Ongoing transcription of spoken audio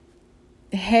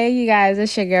Hey, you guys,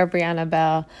 it's your girl, Brianna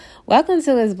Bell. Welcome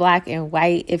to It's Black and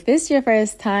White. If it's your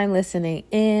first time listening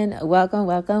in, welcome.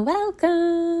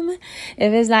 If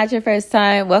it's not your first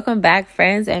time, welcome back,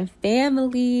 friends and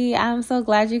family. I'm so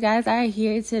glad you guys are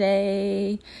here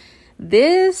today.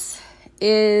 This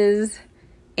is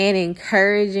an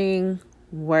encouraging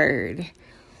word.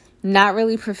 Not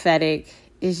really prophetic.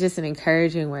 It's just an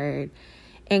encouraging word.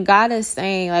 And God is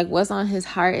saying, what's on his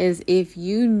heart is if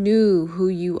you knew who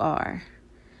you are.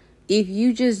 If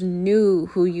you just knew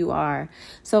who you are.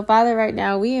 So, Father, right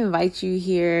now, we invite you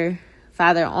here,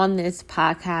 Father, on this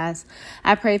podcast.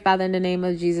 I pray, Father, in the name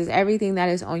of Jesus, everything that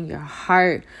is on your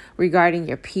heart regarding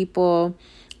your people,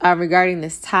 regarding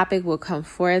this topic will come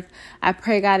forth. I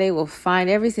pray, God, it will find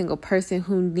every single person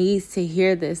who needs to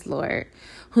hear this, Lord,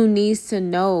 who needs to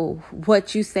know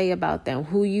what you say about them,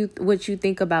 what you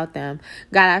think about them.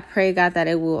 God, I pray, God, that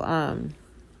it will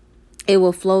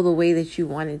flow the way that you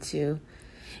want it to.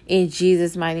 In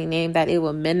Jesus' mighty name, that it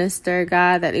will minister,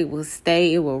 God, that it will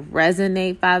stay, it will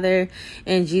resonate, Father.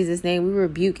 In Jesus' name, we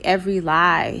rebuke every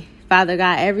lie. Father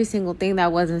God, every single thing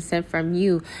that wasn't sent from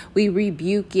you, we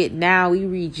rebuke it now. We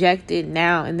reject it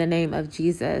now in the name of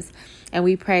Jesus. And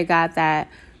we pray, God, that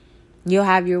you'll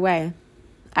have your way.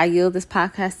 I yield this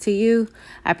podcast to you.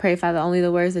 I pray, Father, only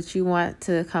the words that you want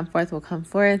to come forth will come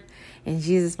forth. In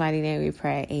Jesus' mighty name we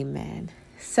pray. Amen.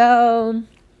 So,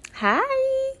 hi.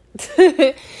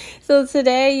 So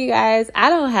today, you guys, I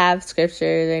don't have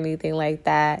scriptures or anything like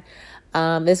that.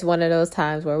 It's one of those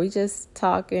times where we just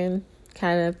talking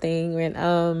kind of thing.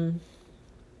 And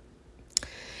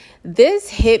this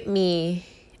hit me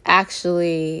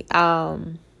actually. How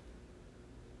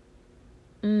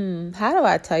do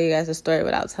I tell you guys a story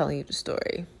without telling you the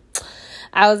story?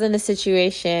 I was in a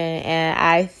situation and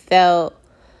I felt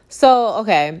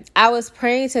I was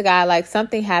praying to God,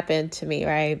 something happened to me,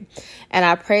 right? And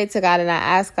I prayed to God and I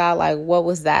asked God, what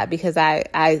was that? Because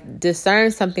I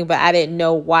discerned something, but I didn't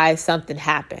know why something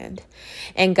happened.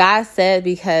 And God said,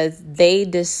 because they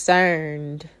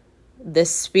discerned the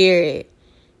spirit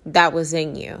that was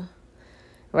in you,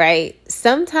 right?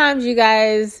 Sometimes, you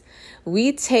guys,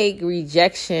 we take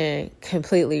rejection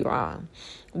completely wrong.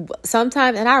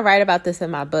 Sometimes, and I write about this in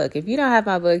my book. If you don't have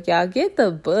my book, y'all, get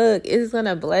the book. It's going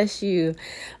to bless you.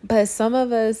 But some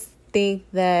of us think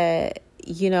that,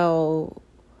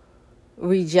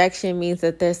 rejection means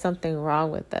that there's something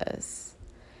wrong with us.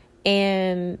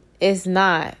 And it's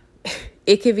not.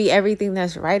 It could be everything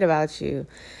that's right about you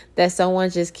that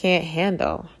someone just can't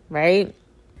handle, right?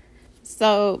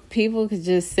 So people could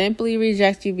just simply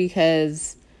reject you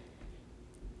because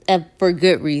for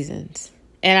good reasons.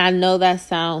 And I know that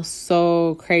sounds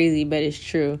so crazy, but it's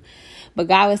true. But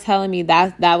God was telling me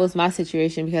that was my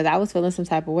situation because I was feeling some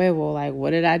type of way. Well,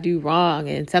 what did I do wrong?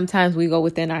 And sometimes we go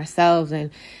within ourselves and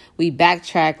we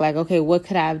backtrack okay, what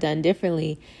could I have done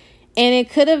differently? And it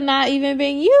could have not even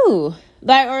been you.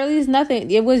 Or at least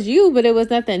nothing. It was you, but it was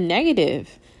nothing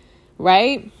negative.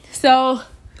 Right? So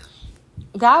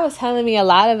God was telling me a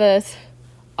lot of us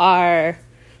are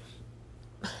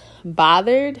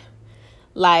bothered.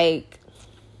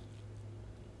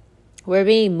 We're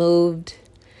being moved.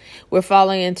 We're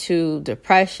falling into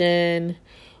depression.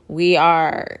 We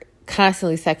are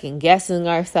constantly second guessing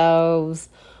ourselves.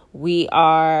 We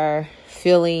are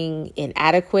feeling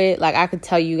inadequate. I could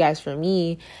tell you guys, for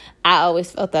me, I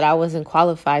always felt that I wasn't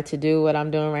qualified to do what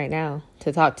I'm doing right now,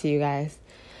 to talk to you guys.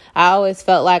 I always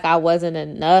felt like I wasn't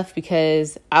enough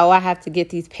because I have to get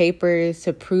these papers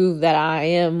to prove that I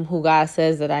am who God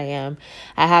says that I am.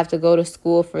 I have to go to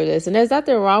school for this. And there's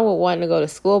nothing wrong with wanting to go to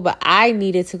school, but I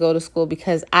needed to go to school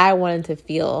because I wanted to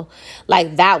feel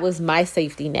like that was my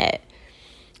safety net,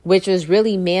 which was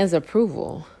really man's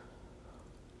approval.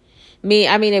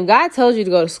 If God tells you to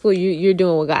go to school, you're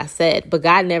doing what God said. But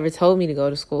God never told me to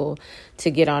go to school to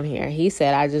get on here. He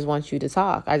said, I just want you to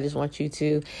talk. I just want you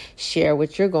to share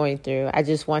what you're going through. I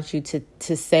just want you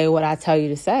to say what I tell you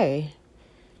to say.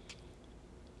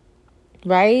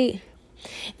 Right?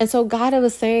 And so God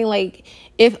was saying,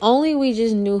 if only we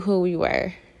just knew who we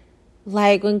were.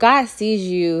 When God sees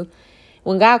you,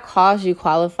 when God calls you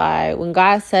qualified, when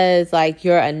God says,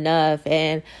 you're enough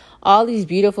and all these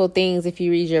beautiful things, if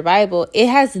you read your Bible, it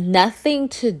has nothing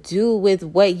to do with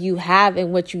what you have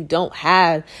and what you don't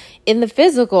have in the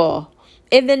physical,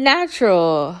 in the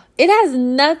natural. It has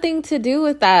nothing to do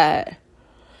with that.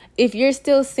 If you're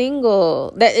still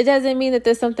single, that it doesn't mean that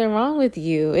there's something wrong with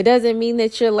you. It doesn't mean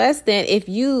that you're less than. If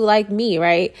you, like me,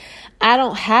 right? I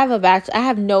don't have a bachelor. I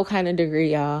have no kind of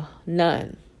degree, y'all.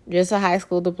 None. Just a high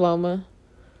school diploma.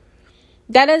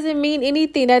 That doesn't mean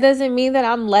anything. That doesn't mean that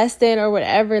I'm less than or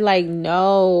whatever.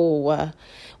 No.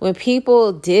 when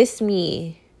people diss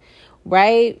me,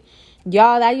 right?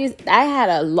 Y'all,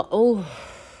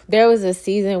 there was a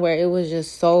season where it was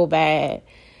just so bad.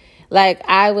 Like,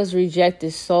 I was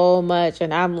rejected so much,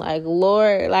 and I'm like,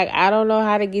 Lord, like, I don't know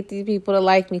how to get these people to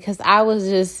like me, because I was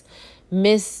just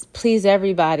please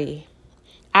everybody.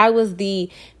 I was the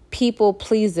people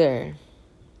pleaser.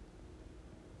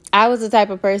 I was the type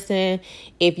of person,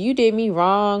 if you did me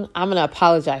wrong, I'm going to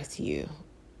apologize to you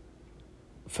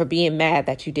for being mad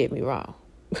that you did me wrong.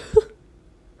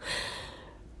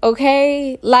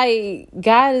 Okay, like,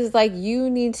 God is like, you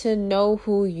need to know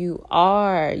who you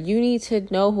are. You need to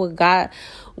know what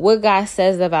God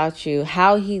says about you,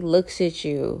 how he looks at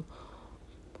you,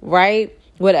 right?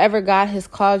 Whatever God has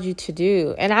called you to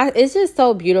do. And it's just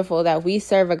so beautiful that we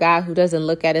serve a God who doesn't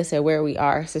look at us at where we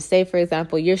are. So say, for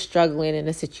example, you're struggling in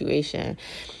a situation.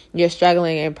 You're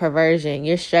struggling in perversion.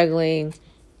 You're struggling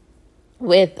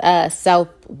with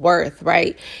self-worth,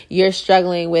 right? You're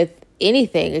struggling with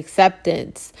anything,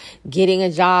 acceptance, getting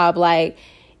a job. Like,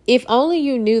 if only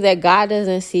you knew that God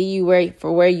doesn't see you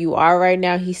for where you are right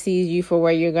now. He sees you for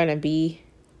where you're going to be.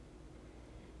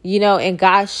 You know, and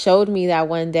God showed me that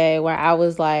one day where I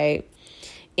was like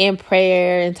in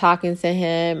prayer and talking to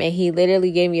him, and he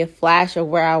literally gave me a flash of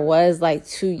where I was like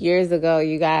 2 years ago,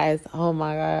 you guys. Oh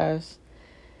my gosh.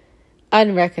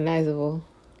 Unrecognizable.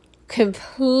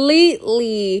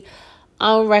 Completely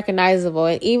unrecognizable.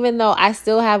 And even though I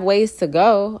still have ways to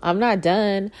go, I'm not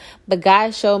done, but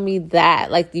God showed me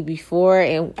that, like, the before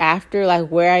and after, like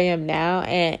where I am now.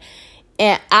 And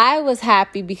I was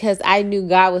happy because I knew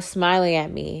God was smiling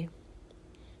at me.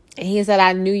 And he said,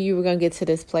 I knew you were going to get to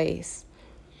this place.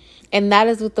 And that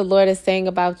is what the Lord is saying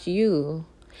about you.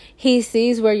 He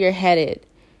sees where you're headed.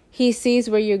 He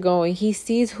sees where you're going. He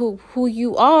sees who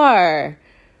you are.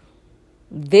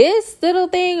 This little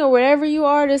thing or whatever you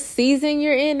are, this season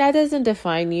you're in, that doesn't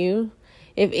define you.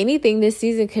 If anything, this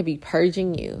season could be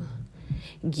purging you,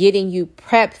 getting you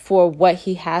prepped for what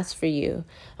he has for you.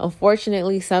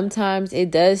 Unfortunately, sometimes it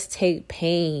does take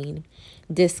pain,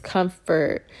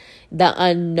 discomfort, the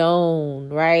unknown,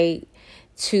 right?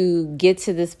 To get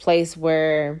to this place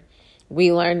where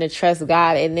we learn to trust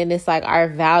God. And then it's like our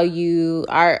value,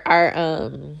 our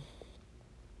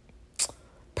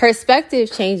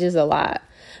perspective changes a lot.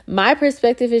 My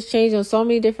perspective has changed on so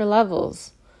many different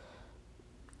levels.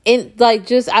 And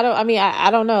like, I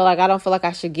don't know. Like, I don't feel like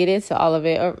I should get into all of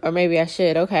it, or maybe I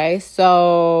should. Okay.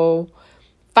 So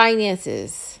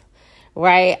finances,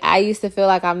 right? I used to feel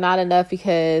like I'm not enough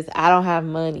because I don't have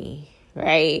money,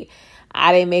 right?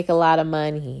 I didn't make a lot of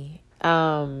money.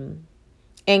 And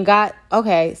God,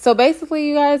 okay. So basically,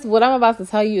 you guys, what I'm about to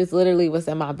tell you is literally what's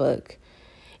in my book.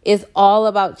 It's all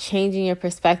about changing your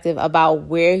perspective about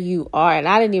where you are. And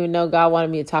I didn't even know God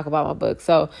wanted me to talk about my book.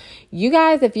 So you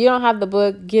guys, if you don't have the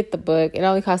book, get the book. It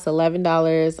only costs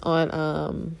 $11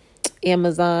 on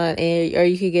Amazon, or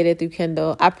you could get it through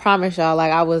Kindle. I promise y'all,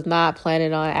 like, I was not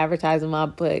planning on advertising my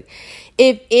book.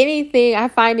 If anything, I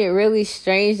find it really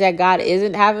strange that God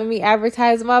isn't having me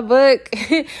advertise my book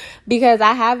because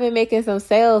I have been making some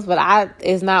sales, but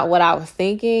it's not what I was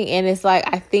thinking. And it's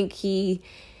like, I think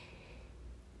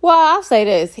well, I'll say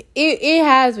this. It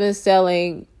has been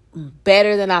selling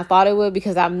better than I thought it would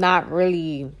because I'm not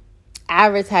really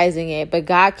advertising it. But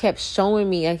God kept showing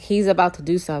me like he's about to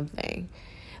do something.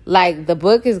 Like, the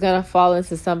book is going to fall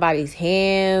into somebody's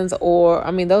hands, or,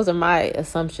 I mean, those are my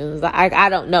assumptions. I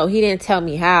don't know. He didn't tell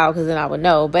me how, because then I would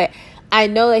know. But I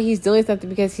know that he's doing something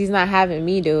because he's not having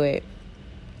me do it.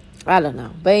 I don't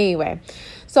know. But anyway,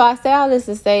 so I say all this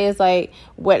to say is, like,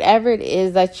 whatever it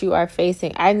is that you are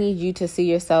facing, I need you to see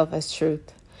yourself as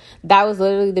truth. That was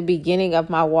literally the beginning of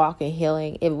my walk in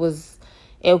healing. It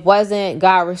wasn't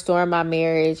God restoring my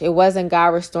marriage. It wasn't God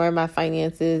restoring my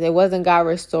finances. It wasn't God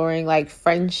restoring, like,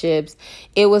 friendships.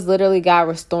 It was literally God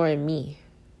restoring me.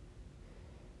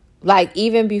 Like,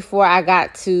 even before God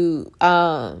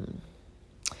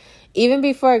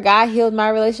healed my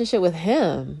relationship with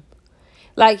him.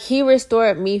 Like, he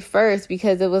restored me first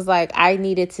because it was like I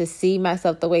needed to see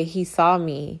myself the way he saw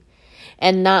me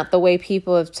and not the way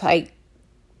people have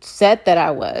said that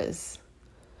I was.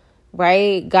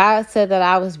 Right? God said that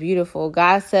I was beautiful.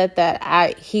 God said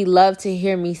that he loved to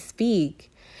hear me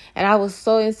speak. And I was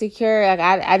so insecure. Like,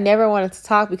 I never wanted to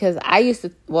talk because I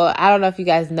don't know if you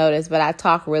guys noticed, but I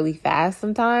talk really fast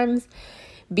sometimes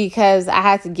because I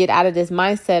had to get out of this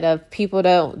mindset of people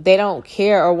don't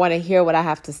care or want to hear what I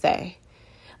have to say.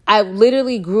 I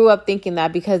literally grew up thinking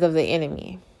that because of the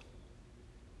enemy.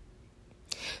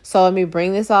 So let me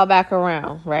bring this all back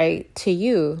around, right, to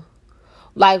you.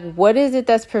 Like, what is it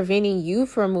that's preventing you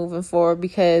from moving forward?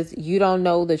 Because you don't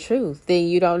know the truth. Then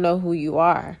you don't know who you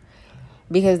are.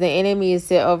 Because the enemy is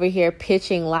sitting over here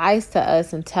pitching lies to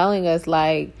us and telling us,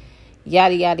 like,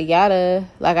 yada, yada, yada.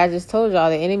 Like I just told y'all,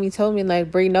 the enemy told me,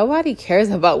 like, Bree, nobody cares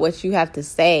about what you have to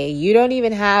say. You don't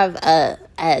even have the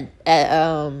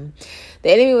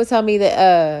enemy would tell me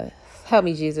that, help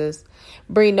me, Jesus.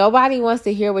 Bree, nobody wants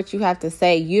to hear what you have to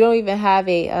say. You don't even have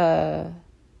a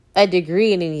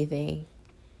degree in anything.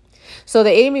 So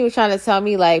the enemy was trying to tell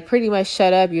me, like, pretty much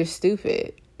shut up, you're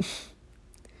stupid.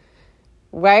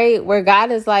 Right? Where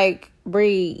God is like,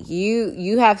 Bree,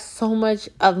 you have so much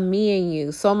of me in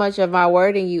you, so much of my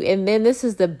word in you. And then this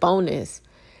is the bonus.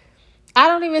 I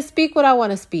don't even speak what I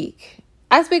want to speak.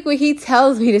 I speak what he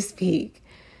tells me to speak.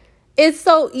 It's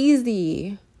so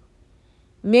easy.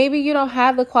 Maybe you don't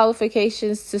have the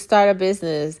qualifications to start a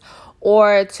business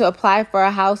or to apply for a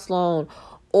house loan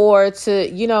or to,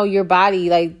 your body,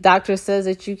 like doctor says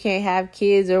that you can't have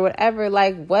kids or whatever.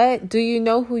 Like, what? Do you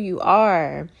know who you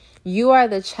are? You are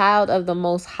the child of the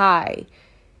Most High.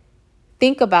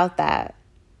 Think about that.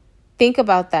 Think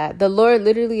about that. The Lord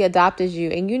literally adopted you.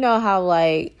 And you know how,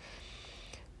 like,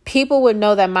 people would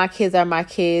know that my kids are my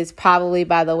kids probably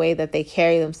by the way that they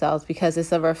carry themselves, because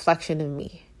it's a reflection of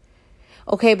me.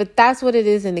 Okay, but that's what it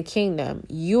is in the kingdom.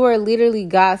 You are literally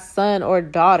God's son or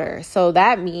daughter. So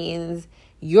that means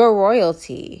you're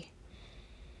royalty.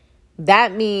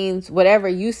 That means whatever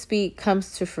you speak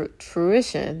comes to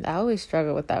fruition. I always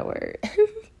struggle with that word.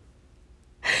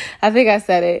 I think I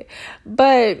said it.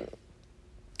 But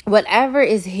whatever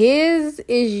is his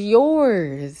is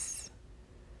yours.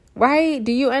 Right?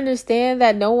 Do you understand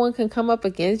that no one can come up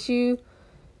against you?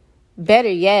 Better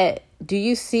yet, do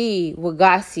you see what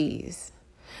God sees?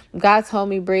 God told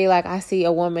me, Bree, like, I see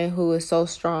a woman who is so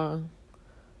strong.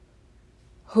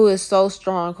 Who is so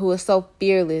strong, who is so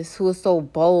fearless, who is so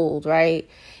bold, right?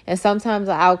 And sometimes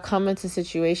I'll come into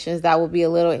situations that will be a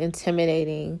little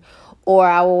intimidating, or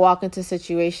I will walk into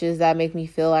situations that make me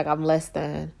feel like I'm less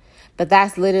than. But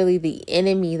that's literally the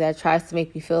enemy that tries to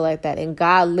make me feel like that. And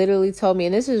God literally told me,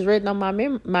 and this is written on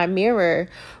my mirror,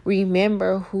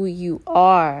 remember who you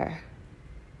are.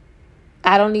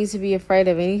 I don't need to be afraid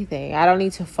of anything. I don't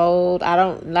need to fold. I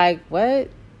don't what?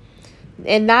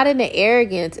 And not in the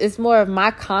arrogance. It's more of my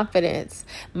confidence.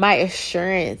 My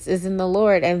assurance is in the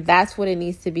Lord. And that's what it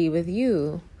needs to be with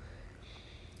you.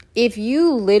 If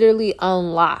you literally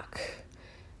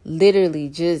literally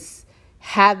just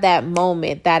have that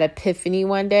moment, that epiphany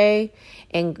one day,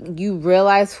 and you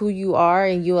realize who you are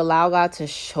and you allow God to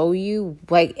show you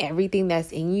like everything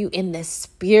that's in you in the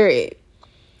spirit.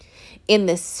 In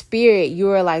the spirit, you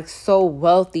are like so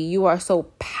wealthy. You are so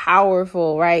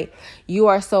powerful, right? You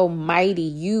are so mighty.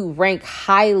 You rank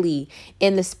highly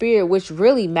in the spirit, which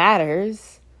really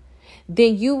matters.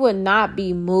 Then you would not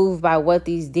be moved by what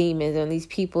these demons and these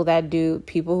people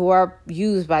who are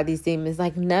used by these demons,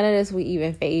 like none of this would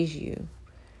even faze you.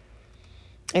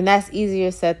 And that's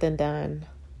easier said than done.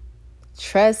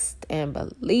 Trust and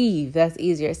believe. That's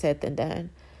easier said than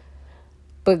done.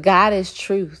 But God is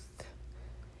truth.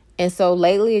 And so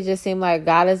lately it just seemed like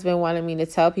God has been wanting me to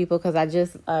tell people, because I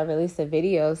just released a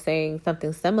video saying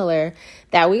something similar,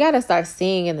 that we got to start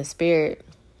seeing in the spirit.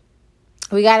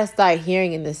 We got to start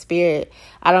hearing in the spirit.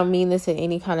 I don't mean this in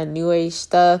any kind of new age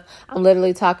stuff. I'm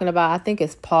literally talking about, I think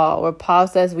it's Paul, where Paul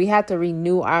says we have to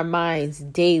renew our minds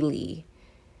daily.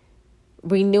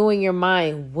 Renewing your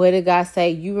mind. What did God say?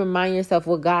 You remind yourself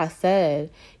what God said.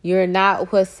 You're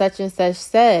not what such and such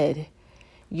said.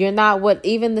 You're not what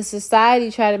even the society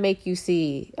try to make you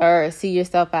see or see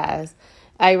yourself as.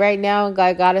 Like right now,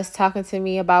 God is talking to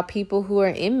me about people who are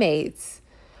inmates.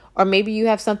 Or maybe you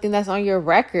have something that's on your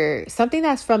record, something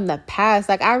that's from the past.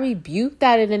 Like, I rebuke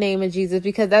that in the name of Jesus,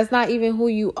 because that's not even who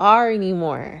you are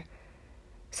anymore.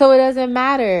 So it doesn't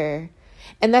matter.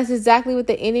 And that's exactly what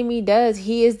the enemy does.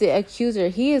 He is the accuser.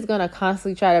 He is going to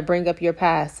constantly try to bring up your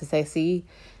past to say, see,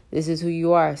 this is who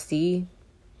you are. See?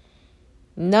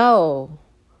 No.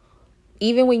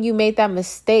 Even when you made that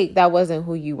mistake, that wasn't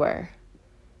who you were.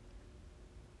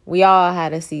 We all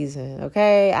had a season,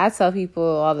 okay? I tell people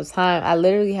all the time, I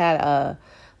literally had a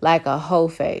hoe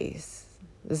phase.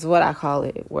 This is what I call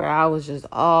it, where I was just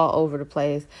all over the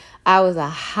place. I was a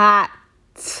hot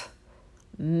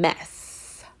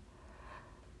mess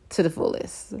to the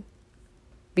fullest,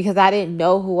 because I didn't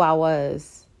know who I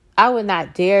was. I would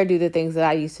not dare do the things that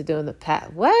I used to do in the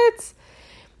past. What?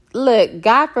 look,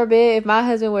 God forbid if my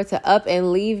husband were to up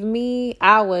and leave me,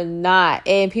 I would not.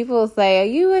 And people say,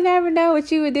 you would never know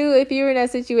what you would do if you were in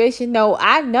that situation. No,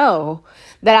 I know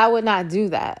that I would not do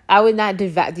that. I would not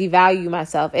devalue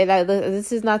myself. And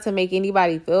this is not to make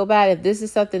anybody feel bad. If this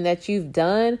is something that you've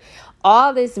done,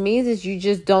 all this means is you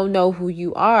just don't know who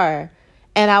you are.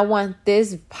 And I want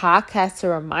this podcast to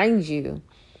remind you,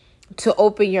 to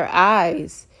open your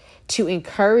eyes, to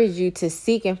encourage you to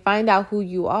seek and find out who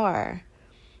you are.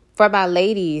 For my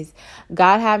ladies,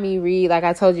 God had me read, like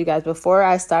I told you guys, before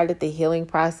I started the healing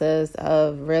process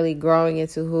of really growing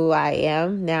into who I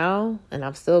am now, and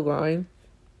I'm still growing.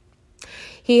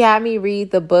 He had me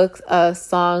read the books of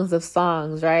Songs of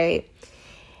Songs, right?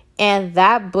 And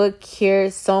that book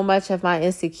cured so much of my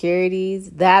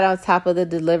insecurities. That on top of the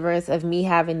deliverance of me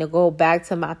having to go back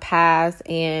to my past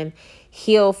and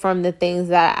heal from the things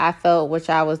that I felt, which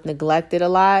I was neglected a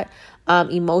lot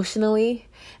emotionally.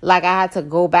 Like I had to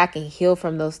go back and heal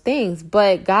from those things.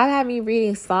 But God had me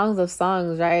reading Songs of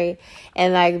Songs, right?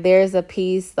 And like there's a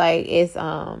piece, like it's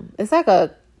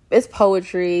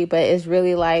poetry, but it's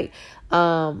really like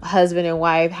husband and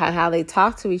wife, how they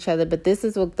talk to each other. But this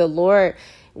is what the Lord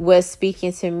was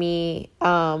speaking to me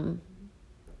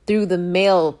through the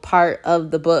male part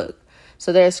of the book.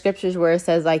 So there are scriptures where it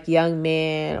says like young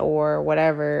man or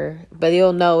whatever, but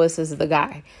you'll know this is the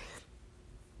guy.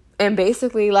 And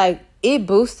basically like it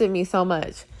boosted me so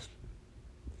much.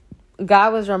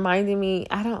 God was reminding me,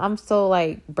 I'm so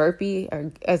like burpy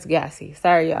or as gassy.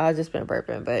 Sorry, y'all, I just been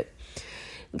burping, but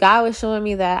God was showing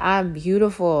me that I'm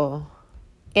beautiful.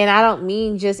 And I don't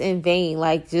mean just in vain,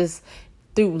 like just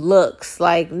through looks.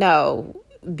 Like, no,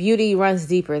 beauty runs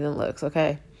deeper than looks,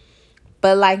 okay?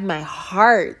 But like my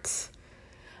heart,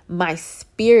 my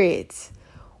spirit,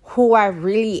 who I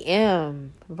really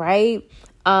am, right?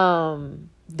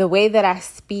 The way that I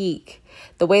speak,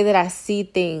 the way that I see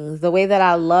things, the way that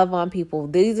I love on people.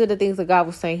 These are the things that God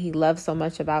was saying he loves so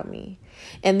much about me.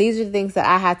 And these are the things that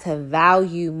I had to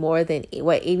value more than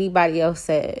what anybody else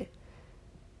said.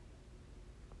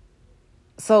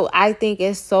 So I think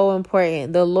it's so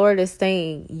important. The Lord is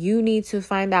saying you need to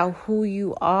find out who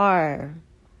you are.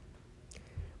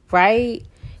 Right?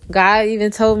 God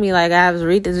even told me, like I was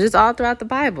reading just all throughout the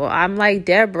Bible. I'm like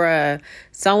Deborah,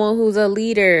 someone who's a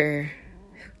leader.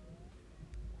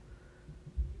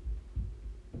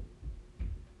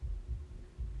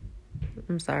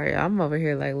 I'm sorry, I'm over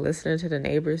here like listening to the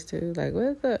neighbors too. Like,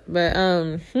 what's up?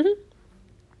 But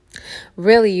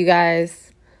really, you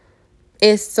guys,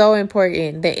 it's so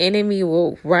important. The enemy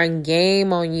will run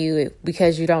game on you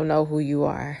because you don't know who you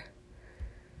are.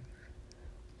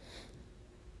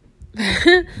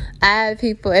 I had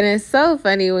people, and it's so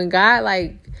funny when God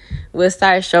like would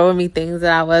start showing me things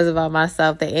that I was about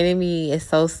myself. The enemy is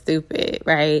so stupid,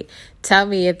 right? Tell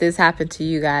me if this happened to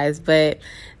you guys, but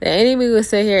the enemy would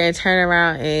sit here and turn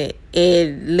around and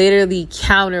it literally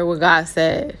counter what God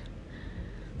said.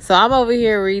 So I'm over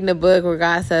here reading the book where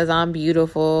God says I'm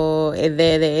beautiful, and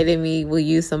then the enemy will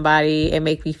use somebody and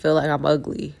make me feel like I'm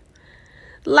ugly.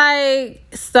 Like,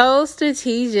 so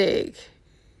strategic.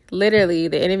 Literally,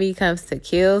 the enemy comes to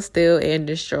kill, steal, and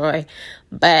destroy.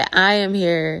 But I am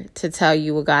here to tell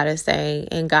you what God is saying,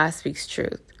 and God speaks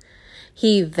truth.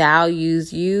 He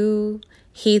values you.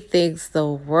 He thinks the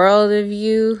world of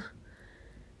you.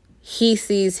 He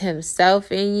sees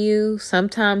himself in you.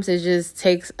 Sometimes it just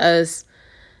takes us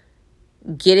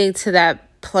getting to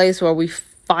that place where we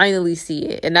finally see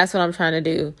it. And that's what I'm trying to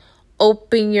do.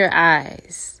 Open your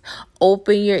eyes,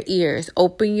 open your ears,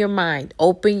 open your mind,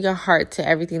 open your heart to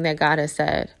everything that God has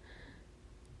said.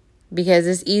 Because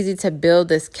it's easy to build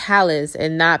this callous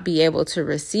and not be able to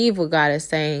receive what God is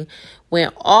saying when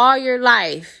all your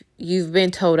life you've been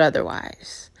told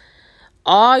otherwise.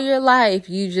 All your life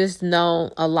you just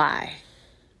know a lie.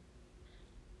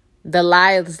 The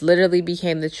lie literally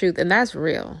became the truth, and that's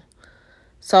real.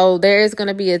 So there is going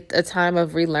to be a time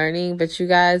of relearning, but you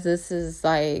guys, this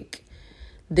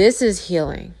is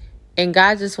healing. And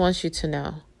God just wants you to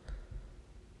know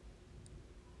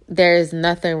there is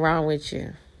nothing wrong with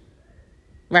you,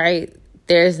 right?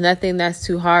 There's nothing that's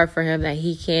too hard for him that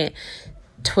he can't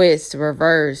twist,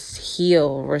 reverse,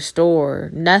 heal,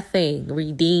 restore, nothing,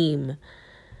 redeem.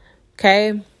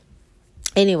 Okay?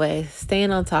 Anyway,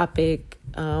 staying on topic.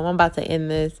 I'm about to end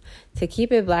this. To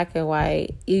keep it black and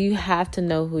white, you have to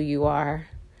know who you are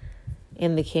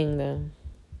in the kingdom.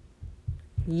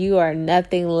 You are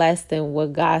nothing less than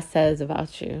what God says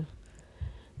about you.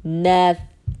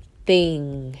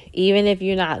 Nothing. Even if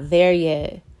you're not there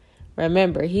yet,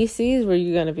 remember, he sees where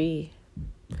you're going to be.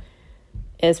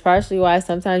 It's partially why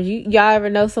sometimes y'all ever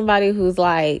know somebody who's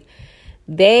like,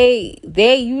 they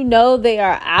they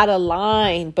are out of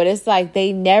line, but it's like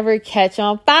they never catch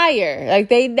on fire. Like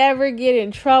they never get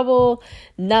in trouble,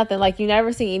 nothing. Like you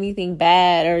never see anything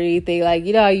bad or anything. Like,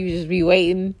 you just be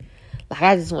waiting. Like,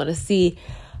 I just want to see.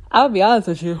 I'll be honest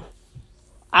with you.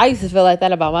 I used to feel like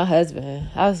that about my husband.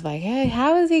 I was like, hey,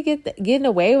 how is he getting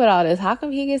away with all this? How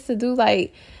come he gets to do,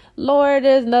 like, Lord,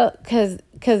 there's no,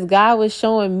 because God was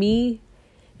showing me,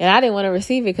 and I didn't want to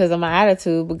receive it because of my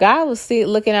attitude, but God was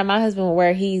looking at my husband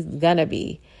where he's gonna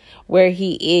be, where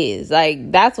he is.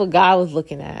 Like, that's what God was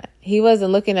looking at. He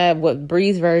wasn't looking at what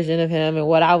Bree's version of him and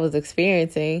what I was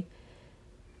experiencing.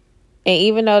 And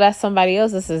even though that's somebody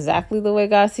else, it's exactly the way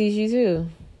God sees you too.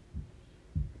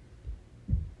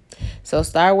 So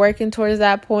start working towards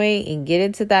that point and get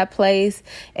into that place,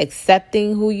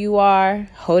 accepting who you are,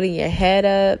 holding your head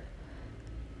up,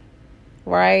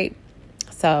 right?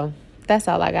 So that's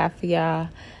all I got for y'all.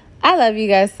 I love you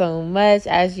guys so much.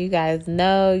 As you guys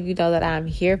know, you know that I'm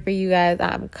here for you guys.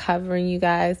 I'm covering you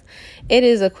guys. It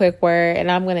is a quick word,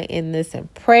 and I'm going to end this in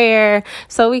prayer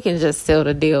so we can just seal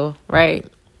the deal, right?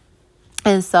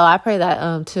 And so I pray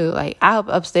that too. Like, I hope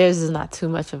upstairs is not too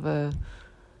much of a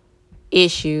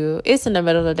issue. It's in the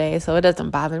middle of the day, so it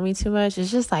doesn't bother me too much.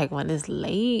 It's just like when it's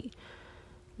late,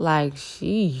 like,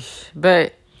 sheesh.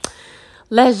 But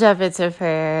let's jump into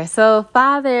prayer. So,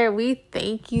 Father, we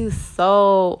thank you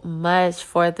so much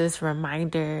for this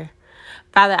reminder.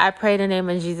 Father, I pray in the name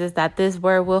of Jesus that this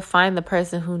word will find the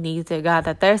person who needs it, God,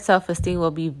 that their self-esteem will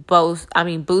be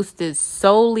boosted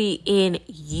solely in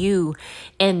you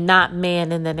and not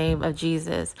man, in the name of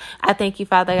Jesus. I thank you,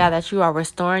 Father God, that you are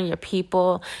restoring your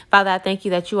people. Father, I thank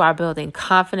you that you are building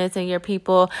confidence in your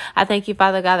people. I thank you,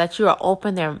 Father God, that you are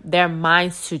opening their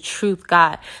minds to truth,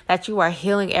 God, that you are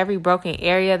healing every broken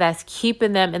area that's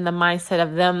keeping them in the mindset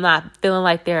of them not feeling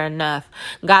like they're enough,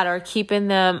 God, or keeping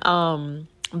them,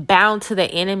 bound to the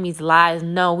enemy's lies.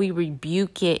 No, we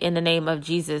rebuke it in the name of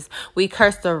Jesus. We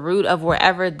curse the root of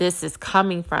wherever this is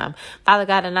coming from, Father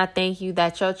God. And I thank you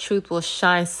that your truth will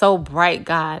shine so bright,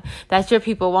 God, that your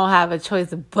people won't have a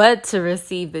choice but to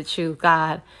receive the truth,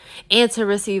 God, and to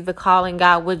receive the calling,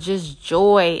 God, with just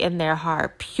joy in their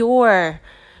heart, pure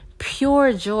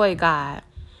joy, God.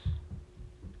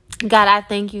 God, I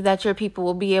thank you that your people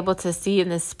will be able to see in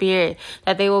the spirit,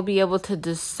 that they will be able to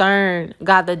discern,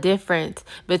 God, the difference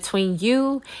between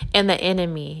you and the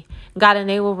enemy. God, and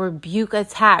they will rebuke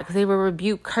attacks. They will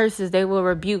rebuke curses. They will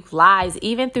rebuke lies,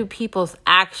 even through people's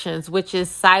actions, which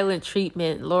is silent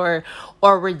treatment, Lord,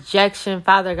 or rejection,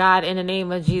 Father God, in the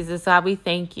name of Jesus. God, we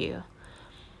thank you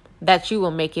that you will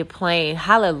make it plain.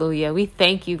 Hallelujah. We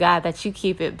thank you, God, that you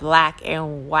keep it black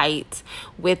and white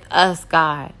with us,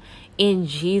 God. In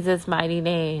Jesus' mighty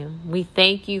name, we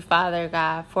thank you, Father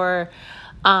God, for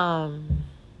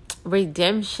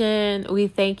redemption. We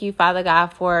thank you, Father God,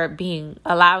 for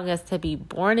allowing us to be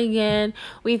born again.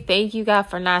 We thank you, God,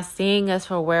 for not seeing us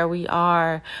for where we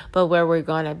are, but where we're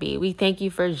going to be. We thank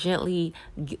you for gently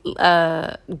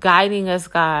guiding us,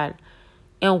 God,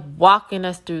 and walking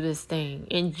us through this thing.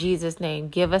 In Jesus' name,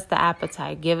 give us the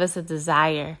appetite. Give us a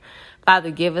desire.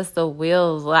 Father, give us the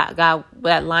wills, God,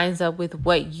 that lines up with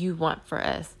what you want for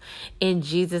us. In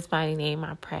Jesus' mighty name,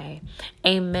 I pray.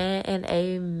 Amen and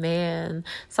amen.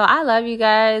 So I love you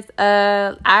guys.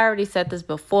 I already said this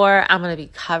before. I'm going to be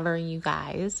covering you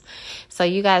guys. So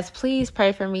you guys, please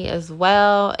pray for me as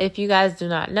well. If you guys do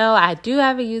not know, I do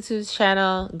have a YouTube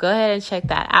channel. Go ahead and check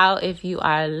that out if you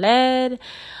are led.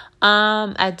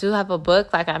 I do have a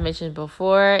book, like I mentioned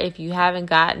before. If you haven't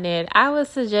gotten it, I would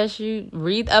suggest you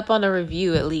read up on the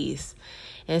review at least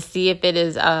and see if it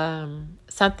is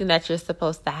something that you're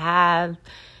supposed to have.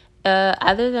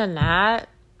 Other than that,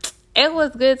 it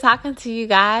was good talking to you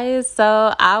guys.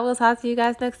 So I will talk to you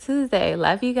guys next Tuesday.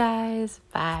 Love you guys.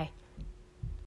 Bye.